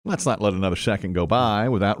let's not let another second go by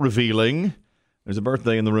without revealing there's a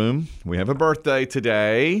birthday in the room. We have a birthday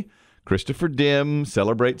today. Christopher Demm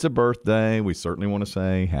celebrates a birthday. We certainly want to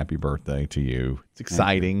say happy birthday to you. It's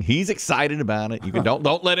exciting. He's excited about it. You can don't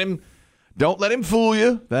let him fool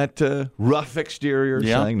you. That rough exterior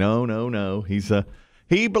saying no.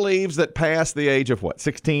 He believes that past the age of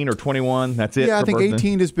 16 or 21, that's it. Yeah, I think birthday?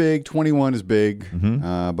 18 is big, 21 is big.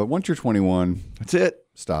 But once you're 21, that's it.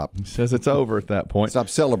 Stop. He says it's over at that point. Stop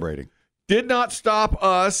celebrating. Did not stop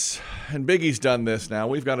us, and Biggie's done this now.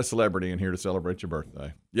 We've got a celebrity in here to celebrate your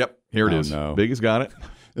birthday. Yep, here it is. No. Biggie's got it.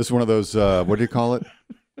 This is one of those, what do you call it?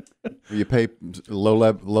 Where you pay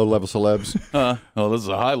low-level celebs? This is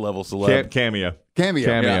a high-level celeb. Cameo.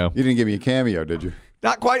 Cameo. Yeah. You didn't give me a cameo, did you?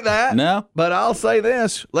 Not quite that. No. But I'll say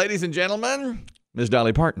this. Ladies and gentlemen, Ms.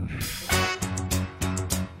 Dolly Parton.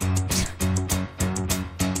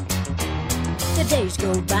 The days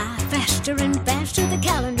go by faster and faster. The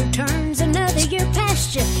calendar turns another year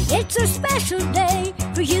past you. It's a special day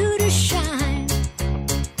for you to shine.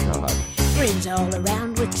 God. Friends all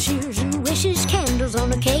around with cheers and wishes. Candles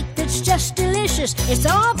on a cake that's just delicious. It's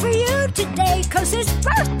all for you today, 'cause it's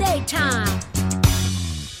birthday time.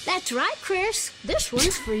 That's right, Chris. This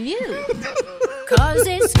one's for you. 'Cause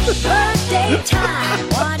it's birthday time.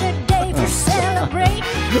 What a day for celebrating.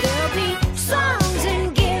 There'll be songs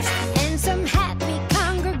and gifts and some happy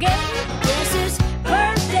congregating. This is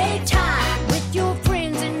birthday time with your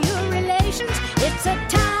friends and your relations. It's a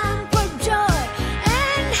time for joy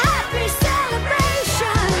and happy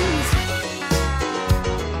celebrations.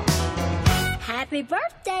 Happy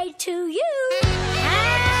birthday to you.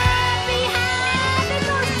 Happy birthday.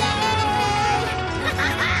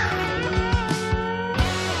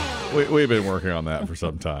 We've been working on that for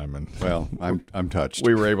some time, and Well, I'm touched.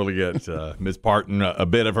 we were able to get Ms. Parton a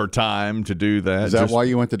bit of her time to do that. Is that why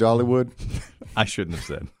you went to Dollywood, I shouldn't have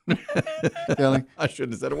said. Kelly? I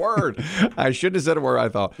shouldn't have said a word. I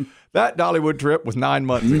thought that Dollywood trip was 9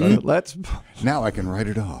 months ago. Let's. Now I can write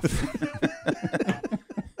it off.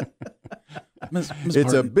 Ms.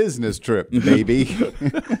 It's a business trip, baby.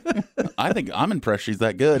 I think I'm impressed she's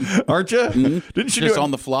that good. Aren't you? Didn't you Just do it?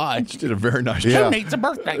 on the fly. She did a very nice Yeah. Who needs a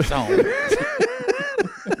birthday song?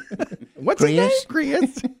 What's his name?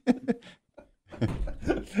 Chris.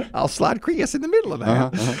 I'll slide Chris in the middle of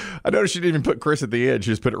that. I noticed she didn't even put Chris at the end.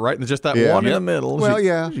 She just put it right in just that one in the middle. Well,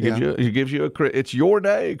 She gives you a Chris. It's your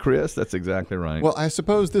day, Chris. That's exactly right. Well, I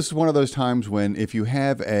suppose this is one of those times when if you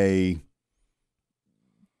have a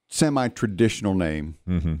semi-traditional name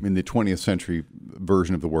in the 20th century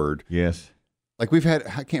version of the word, yes. like we've had,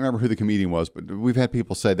 I can't remember who the comedian was, but we've had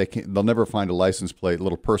people say they'll never find a license plate, a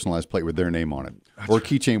little personalized plate with their name on it, or a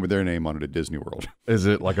keychain with their name on it at Disney World. Is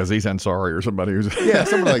it like Aziz Ansari or somebody who's? Yeah,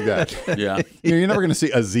 something like that. Yeah. You're never going to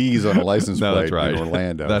see Aziz on a license No, plate that's right. in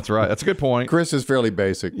Orlando. That's right. That's a good point. Chris is fairly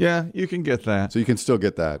basic, Yeah, you can get that. so you can still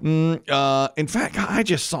get that. In fact, I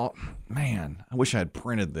just saw. Man, I wish I had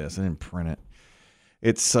printed this. I didn't print it.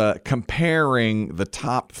 It's comparing the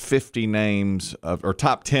top 50 names or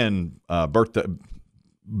top 10 birthday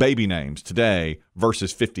baby names today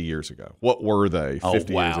versus 50 years ago. What were they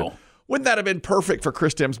 50 years ago? Wouldn't that have been perfect for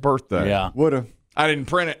Chris Demm's birthday? Yeah. Woulda. I didn't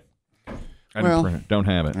print it. Don't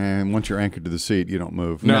have it. And once you're anchored to the seat, you don't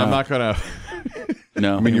move. No, I'm not going to.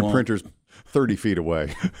 No. I mean, you your won't. printer's 30 feet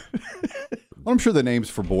away. Well, I'm sure the names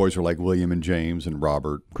for boys are like William and James and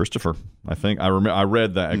Robert. Christopher, I think. I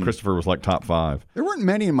read that. And Christopher was like top 5. There weren't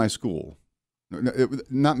many in my school.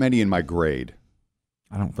 Not many in my grade.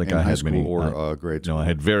 I don't think in I high had school many. or grade school. No, I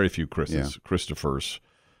had very few Christophers.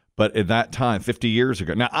 But at that time, 50 years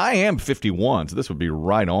ago. Now, I am 51, so this would be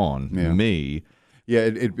right on me. Yeah,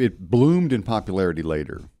 it bloomed in popularity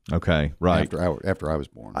later. Okay, right. After I was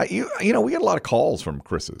born. We get a lot of calls from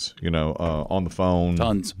Chris's, on the phone.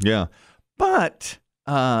 Tons. Yeah. But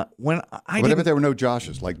when I bet there were no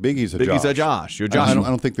Joshes. Like Biggie's a Josh. Biggie's a Josh. You're I Josh.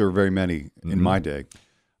 don't think there were very many in my day.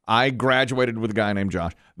 I graduated with a guy named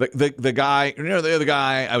Josh. The guy, the other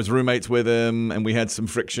guy, I was roommates with him, and we had some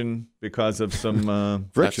friction because of some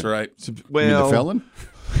Friction. That's right. You mean the felon?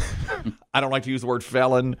 I don't like to use the word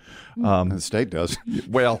felon. The state does.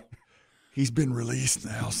 Well, he's been released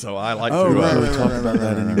now, so I like to talk about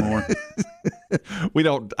that anymore.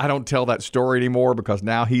 I don't tell that story anymore because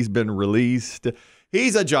now he's been released.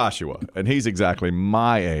 He's a Joshua, and he's exactly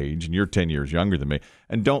my age, and you're 10 years younger than me.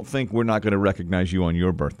 And don't think we're not going to recognize you on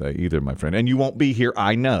your birthday either, my friend. And you won't be here.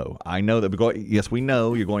 I know that. Yes, we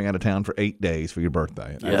know you're going out of town for 8 days for your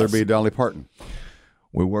birthday. Will there be Dolly Parton?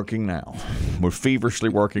 We're working now. We're feverishly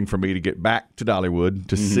working for me to get back to Dollywood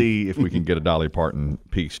to see if we can get a Dolly Parton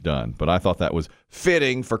piece done. But I thought that was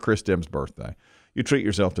fitting for Chris Demm's birthday. you treat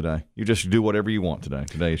yourself today. You just do whatever you want today.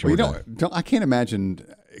 Today is your day. I can't imagine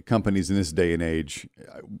companies in this day and age.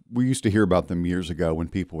 We used to hear about them years ago when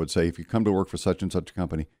people would say, if you come to work for such and such a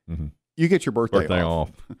company, you get your birthday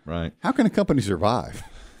off. Right. How can a company survive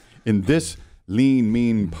in this lean,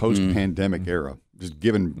 mean, post-pandemic era, just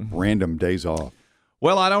giving random days off?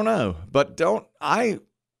 Well, I don't know, but I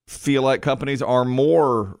feel like companies are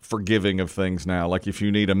more forgiving of things now. Like if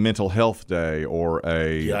you need a mental health day or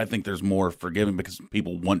I think there's more forgiving because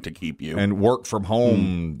people want to keep you. And work from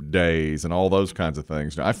home days and all those kinds of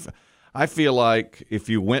things. I feel like if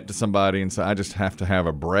you went to somebody and said, I just have to have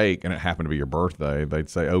a break, and it happened to be your birthday, they'd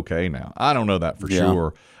say, okay now. I don't know that for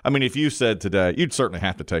sure. I mean, if you said today, you'd certainly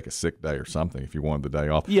have to take a sick day or something if you wanted the day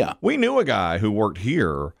off. Yeah. We knew a guy who worked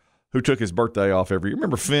here who took his birthday off every year.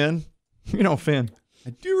 Remember Finn? You know Finn. I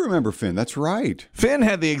do remember Finn. That's right. Finn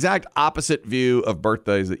had the exact opposite view of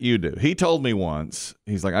birthdays that you do. He told me once,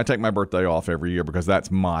 he's like, I take my birthday off every year because that's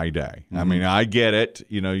my day. I mean, I get it.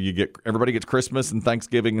 You know, everybody gets Christmas and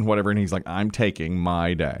Thanksgiving and whatever, and he's like, I'm taking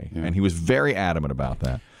my day. Yeah. And he was very adamant about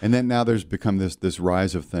that. And then now there's become this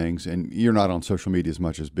rise of things, and you're not on social media as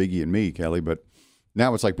much as Biggie and me, Kelly, but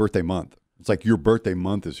now it's like birthday month. It's like your birthday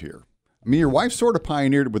month is here. I mean, your wife sort of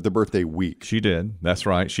pioneered it with the birthday week. She did. That's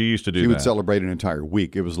right. She used to do that. She would celebrate an entire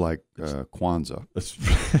week. It was like Kwanzaa.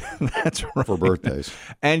 That's right. For birthdays.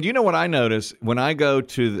 And you know what I notice? When I go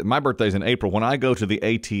to my birthday's in April, when I go to the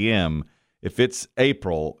ATM, if it's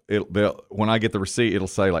April, when I get the receipt, it'll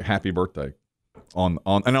say like happy birthday. And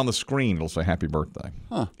on the screen, it'll say happy birthday.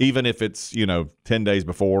 Huh. Even if it's, 10 days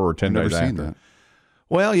before or 10 days after. I've never seen that.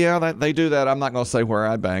 Well, yeah, they do that. I'm not going to say where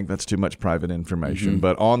I bank. That's too much private information.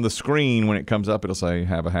 But on the screen, when it comes up, it'll say,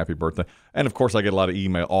 have a happy birthday. And, of course, I get a lot of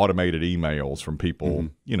automated emails from people.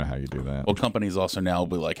 You know how you do that. Well, companies also now will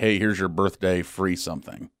be like, hey, here's your birthday, free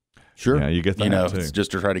something. Sure. Yeah, you get that too. It's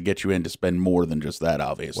just to try to get you in to spend more than just that,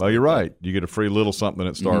 obviously. Well, you're right. You get a free little something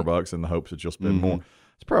at Starbucks in the hopes that you'll spend more.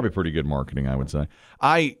 It's probably pretty good marketing, I would say.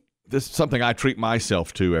 This is something I treat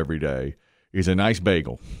myself to every day is a nice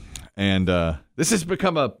bagel. And this has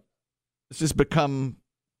become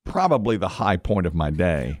probably the high point of my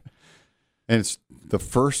day. And it's the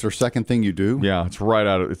first or second thing you do? Yeah,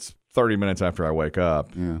 it's 30 minutes after I wake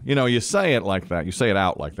up. Yeah. You say it like that. You say it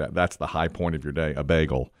out like that. That's the high point of your day, a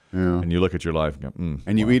bagel. Yeah. And you look at your life and go,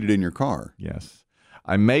 and you eat it in your car. Yes.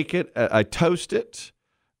 I make it, I toast it,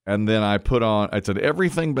 and then I put on, it's an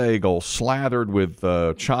everything bagel slathered with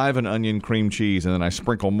chive and onion cream cheese, and then I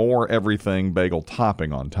sprinkle more everything bagel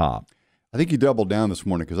topping on top. I think you doubled down this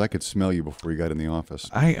morning because I could smell you before you got in the office.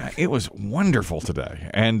 It was wonderful today.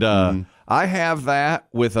 And I have that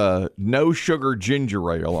with a no sugar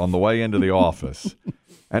ginger ale on the way into the office.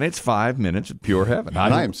 And it's 5 minutes of pure heaven.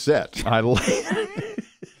 And I am set.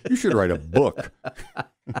 You should write a book.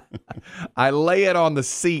 I lay it on the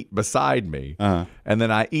seat beside me, and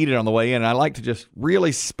then I eat it on the way in. And I like to just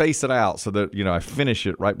really space it out so that I finish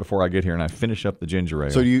it right before I get here, and I finish up the ginger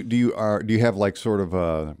ale. So do you have like sort of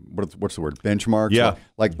what's the word, benchmarks? Yeah,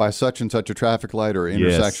 like by such and such a traffic light or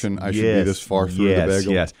intersection, I should be this far through the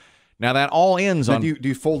bagel. Yes. Now that all ends on. Do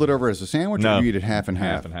you fold it over as a sandwich, or do you eat it half and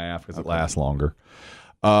half? Half and half because it lasts longer.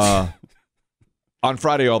 On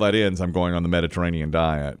Friday, all that ends. I'm going on the Mediterranean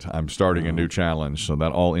diet. I'm starting a new challenge, so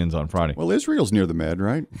that all ends on Friday. Well, Israel's near the Med,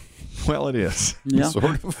 right? Well, it is. Yeah.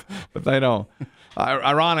 Sort of. But they don't.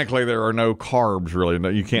 Ironically, there are no carbs, really. No,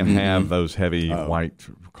 you can't have those heavy white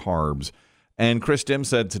carbs. And Chris Demm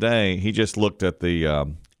said today, he just looked at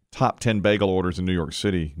the top 10 bagel orders in New York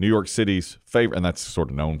City. New York City's favorite, and that's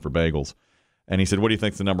sort of known for bagels. And he said, what do you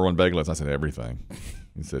think the number one bagel is? I said, everything.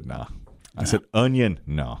 He said, nah. I said, onion?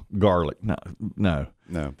 No. Garlic? No.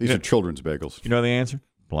 These are children's bagels. You know the answer?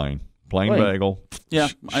 Plain bagel. Yeah,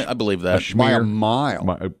 I believe that. By a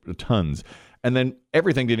mile. Tons. And then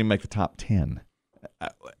everything didn't even make the top 10.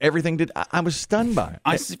 Everything did. I was stunned by it.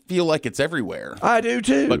 I feel like it's everywhere. I do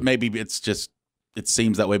too. But maybe it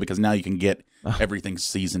seems that way because now you can get everything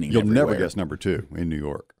season-y. You'll never guess number 2 in New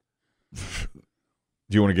York. Do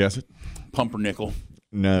you want to guess it? Pumpernickel.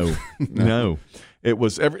 No. It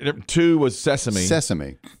was 2 was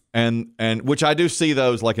sesame, and which I do see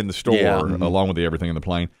those like in the store along with the everything in the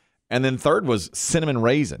plane, and then 3rd was cinnamon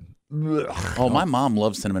raisin. Oh, my mom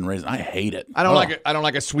loves cinnamon raisin. I hate it. I don't like it. I don't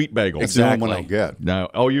like a sweet bagel. It's the only one I don't get. No.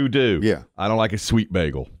 Oh, you do? Yeah. I don't like a sweet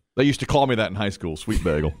bagel. They used to call me that in high school, sweet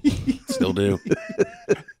bagel. Still do.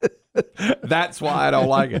 That's why I don't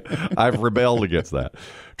like it. I've rebelled against that.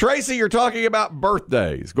 Tracy, you're talking about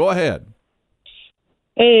birthdays. Go ahead.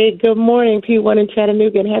 Hey, good morning, P1 in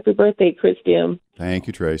Chattanooga, and happy birthday, Chris Demm. Thank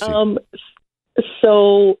you, Tracy.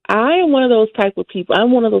 So I am one of those type of people.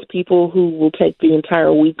 I'm one of those people who will take the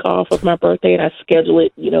entire week off of my birthday, and I schedule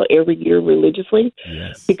it, every year religiously.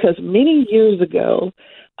 Yes. Because many years ago,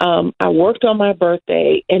 I worked on my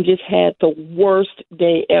birthday and just had the worst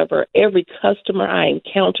day ever. Every customer I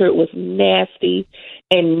encountered was nasty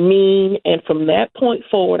and mean. And from that point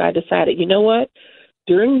forward, I decided, you know what?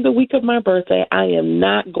 During the week of my birthday, I am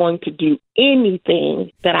not going to do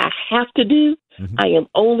anything that I have to do. Mm-hmm. I am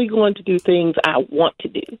only going to do things I want to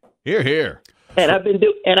do. Hear, hear. And I've been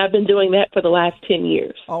doing that for the last 10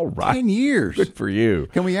 years. All right. 10 years. Good for you.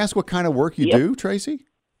 Can we ask what kind of work you do, Tracy?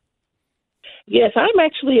 Yes, I'm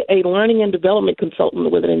actually a learning and development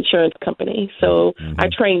consultant with an insurance company. So I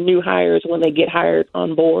train new hires when they get hired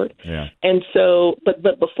on board. Yeah. And so, but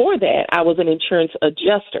before that, I was an insurance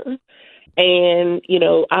adjuster. And,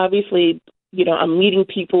 obviously, I'm meeting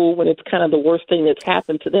people when it's kind of the worst thing that's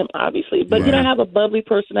happened to them, obviously. But, I have a bubbly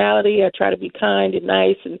personality. I try to be kind and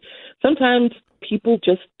nice. And sometimes people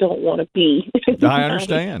just don't want to be. I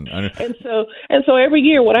understand. And so every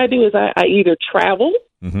year what I do is I either travel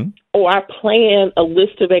or I plan a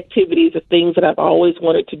list of activities of things that I've always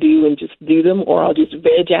wanted to do and just do them, or I'll just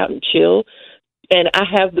veg out and chill. And I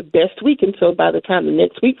have the best week, and so by the time the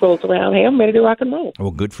next week rolls around, hey, I'm ready to rock and roll.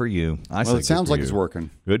 Well, good for you. It sounds like it's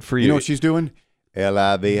working. Good for you. You know what she's doing?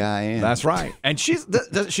 LIVIN. That's right. And she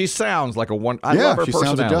sounds like a one. I love her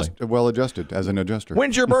personality. Sounds well-adjusted as an adjuster.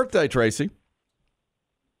 When's your birthday, Tracy?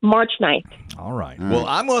 March 9th. All right. Well,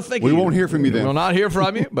 I'm going to think of you. We won't hear from you then. We'll not hear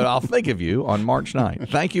from you, but I'll think of you on March 9th.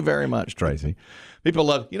 Thank you very much, Tracy. People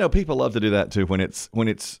love to do that too when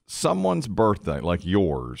it's someone's birthday, like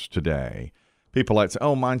yours today. People like to say,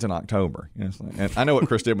 "Oh, mine's in October." And I know what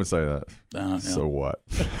Chris Demm would say that. Yeah. So what?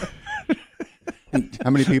 How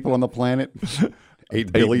many people on the planet?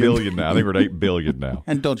 8 billion? 8 billion now. I think we're at 8 billion now.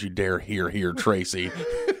 And don't you dare hear, Tracy.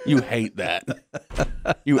 You hate that.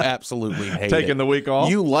 You absolutely hate Taking the week off?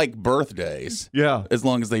 You like birthdays. Yeah. As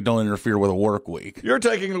long as they don't interfere with a work week. You're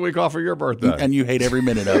taking the week off for your birthday. And you hate every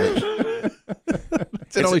minute of it.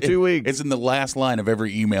 It's in only 2 weeks. It's in the last line of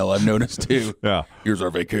every email I've noticed, too. Yeah. Here's our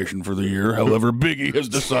vacation for the year. However, Biggie has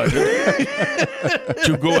decided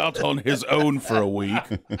to go out on his own for a week.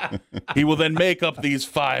 He will then make up these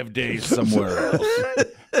 5 days somewhere else.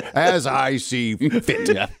 As I see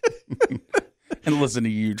fit. Yeah. And listen to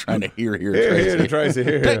you trying to hear, Tracy. Tracy.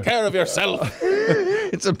 Here. Take care of yourself.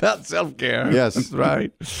 It's about self-care. Yes. That's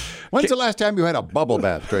right. When's the last time you had a bubble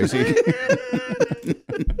bath, Tracy?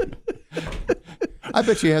 I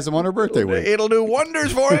bet she has them on her birthday week. It'll do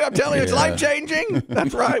wonders for you. I'm telling you, it's life-changing.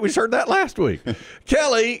 That's right. We just heard that last week.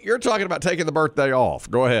 Kelly, you're talking about taking the birthday off.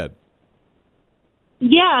 Go ahead.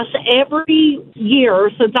 Yes, every year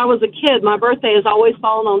since I was a kid, my birthday has always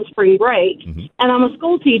fallen on spring break. And I'm a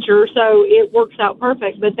school teacher, so it works out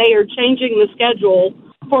perfect. But they are changing the schedule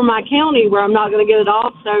for my county where I'm not going to get it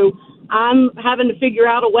off. So I'm having to figure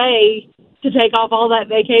out a way to take off all that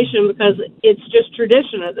vacation because it's just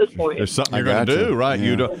tradition at this point. There's something you're going to do, right? Yeah.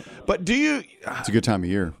 You don't. But do you? It's a good time of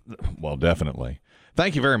year. Well, definitely.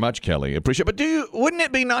 Thank you very much, Kelly. Appreciate it. But wouldn't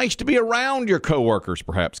it be nice to be around your coworkers,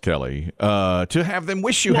 perhaps, Kelly, to have them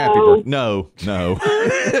wish you happy birthday? No.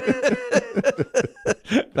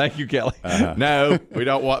 Thank you, Kelly. No, we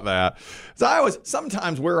don't want that. So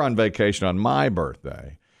sometimes we're on vacation on my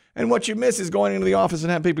birthday. And what you miss is going into the office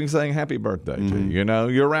and have people saying happy birthday to you. You know,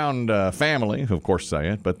 you're around family, who of course say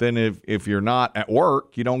it. But then if you're not at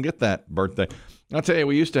work, you don't get that birthday. I'll tell you,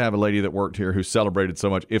 we used to have a lady that worked here who celebrated so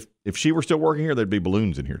much. If she were still working here, there'd be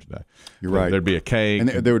balloons in here today. You're right. There'd be a cake. And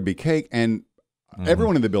there would be cake, and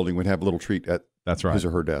everyone in the building would have a little treat at That's right. his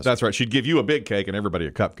or her desk. That's right. She'd give you a big cake and everybody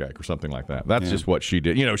a cupcake or something like that. That's just what she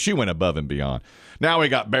did. You know, she went above and beyond. Now we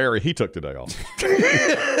got Barry. He took today off.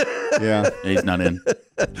 Yeah. He's not in.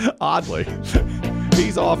 Oddly.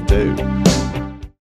 He's off too.